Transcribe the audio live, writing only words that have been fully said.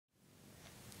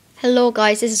Hello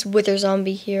guys, this is Wither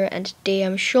Zombie here, and today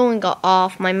I'm showing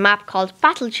off my map called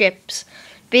Battleships.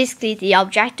 Basically, the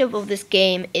objective of this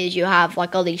game is you have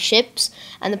like all these ships,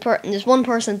 and there's one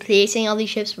person placing all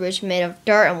these ships which are made of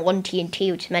dirt and one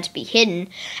TNT which is meant to be hidden,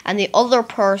 and the other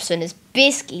person is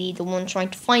basically the one trying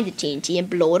to find the TNT and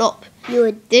blow it up.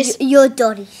 You're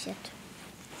dirty shit.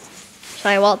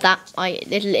 Sorry about that, my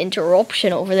little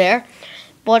interruption over there.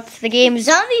 But the game is...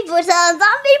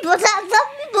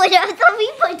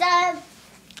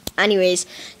 Anyways,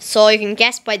 so you can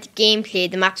guess by the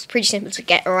gameplay, the map's pretty simple to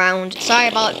get around. Sorry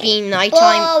about being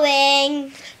nighttime.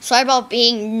 Boring. Sorry about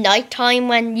being nighttime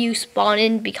when you spawn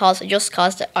in, because I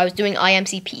was doing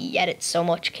Mcpe edits so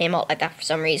much, came out like that for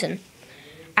some reason.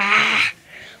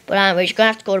 But anyways, you're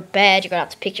gonna have to go to bed. You're gonna have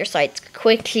to pick your sites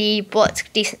quickly, but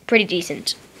it's pretty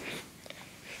decent.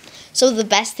 So the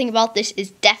best thing about this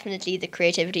is definitely the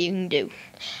creativity you can do.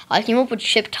 I came up with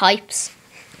ship types,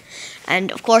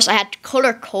 and of course I had to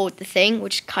color code the thing,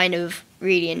 which is kind of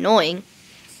really annoying.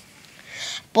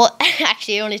 But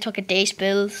actually it only took a day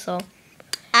spill, so...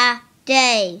 A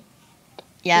day.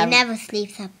 Yeah. He never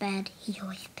sleeps at bed. He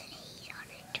always plays on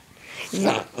it.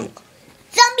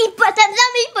 Zombie put them.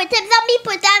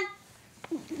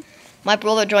 My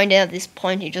brother joined in at this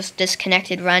point. He just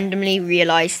disconnected randomly,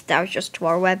 realised that was just to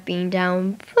our web being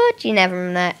down, but you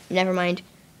never mind.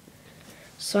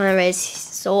 So anyways,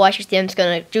 so I'm just going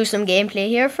to do some gameplay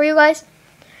here for you guys.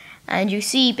 And you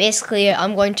see, basically,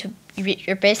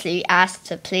 you're basically asked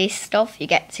to place stuff. You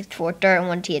get 64 dirt and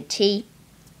 1 TNT.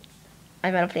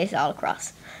 I'm going to place it all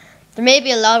across. There may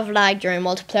be a lot of lag during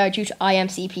multiplayer due to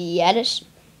Mcpe edit.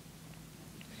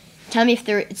 Tell me if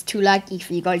it's too laggy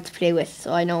for you guys to play with,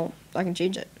 so I know I can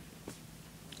change it.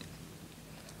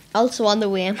 Also on the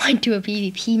way, I might do a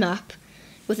PvP map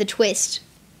with a twist.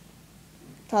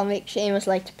 I'll make Seamus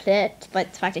like to play it,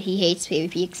 but the fact that he hates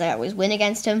PvP because I always win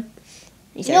against him.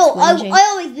 No, I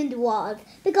always win the walls.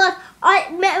 Because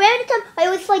remember the time I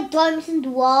always fight diamonds in the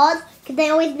walls because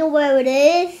I always know where it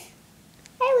is.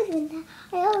 I always win that.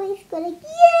 I always go like,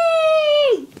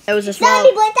 yay! It was a small...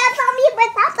 Zombie boy time.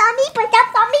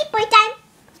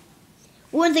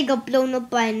 Once I got blown up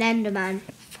by an enderman.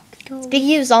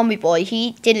 Speaking of Zombie Boy,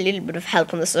 he did a little bit of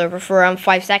help on the server for around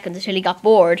 5 seconds until he got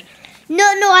bored. No,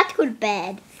 I had to go to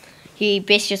bed. He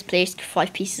basically just placed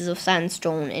 5 pieces of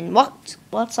sandstone in what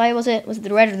side was it? Was it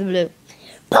the red or the blue?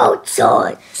 Both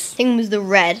sides. I think it was the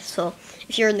red, so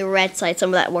if you're in the red side, some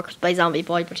of that works by Zombie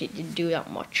Boy, but he didn't do that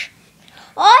much.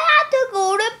 I had to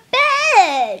go to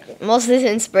bed. Most of this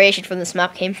inspiration from this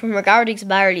map came from regarding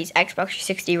Barley's Xbox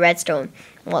 360 redstone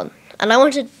one, and I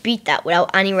wanted to beat that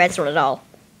without any redstone at all.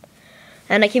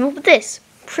 And I came up with this.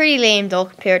 Pretty lame though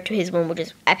compared to his one, which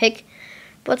is epic,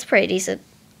 but it's pretty decent.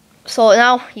 So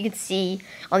now you can see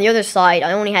on the other side,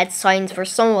 I only had signs for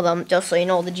some of them, just so you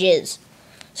know the jizz,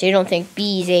 so you don't think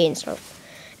B's A and stuff.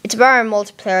 It's better in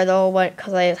multiplayer though,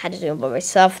 because I had to do it by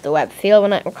myself. The web failed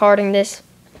when I'm recording this.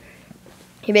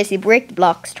 You basically break the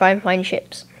blocks, try and find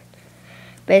ships.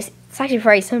 But it's actually a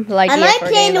very simple idea. And I'm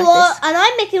playing the world, and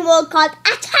I'm making a world called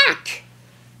Attack.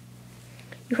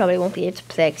 You probably won't be able to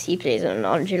play because he plays on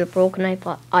a little broken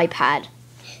iPad.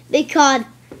 Because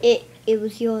it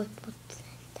was yours.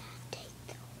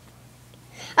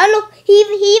 And look, he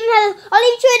even has. I'll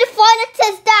even show you the file that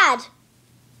says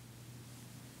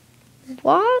Dad.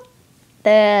 What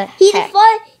the heck?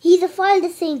 He's a file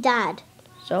that says Dad.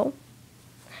 So?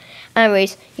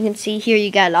 Anyways, you can see here you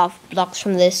get a lot of blocks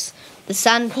from this. The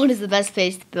sand one is the best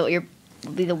place to build will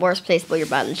be the worst place to build your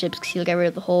battleships because you'll get rid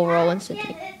of the whole row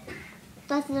instantly.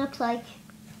 That's what it looks like.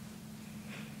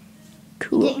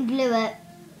 Cool. You didn't glue it.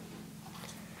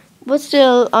 But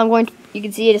still, you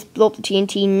can see I just blow up the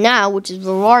TNT now, which is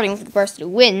rewarding for the person who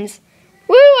wins.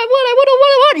 Woo, I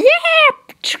won, yeah!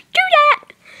 Do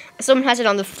that! Someone has it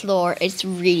on the floor. It's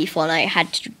really fun. I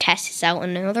had to test this out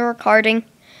in another recording.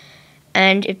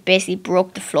 And it basically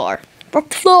broke the floor. It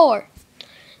broke the floor!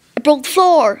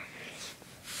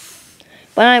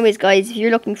 But anyways, guys, if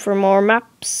you're looking for more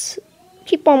maps,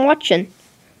 keep on watching.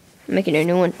 I'm making a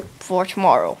new one for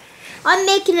tomorrow. I'm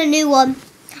making a new one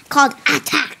called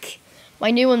Attack. My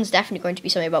new one's definitely going to be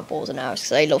something about bows and arrows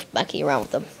because I love backing around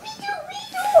with them.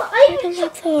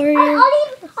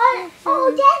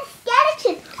 Oh, that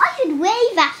skeleton. I should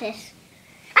wave at it.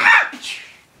 Ouch!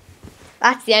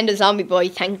 That's the end of Zombie Boy,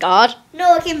 thank God.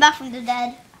 No, I came back from the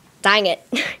dead. Dang it.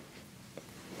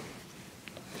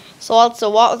 So also,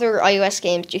 what other iOS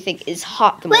games do you think is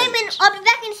hot at the moment? Wait a minute, I'll be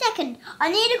back in a second.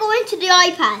 I need to go into the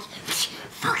iPad.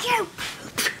 Fuck you.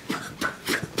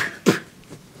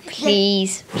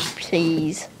 Please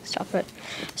stop it.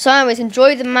 So anyways,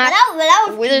 enjoy the match.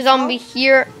 Wither Zombie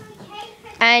here.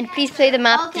 And please play the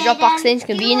map. The Dropbox links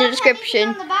can be in the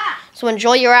description. So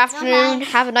enjoy your afternoon.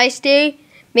 Have a nice day.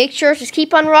 Make sure to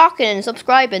keep on rocking and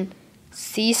subscribing.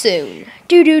 See you soon.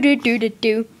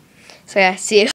 So yeah, see you.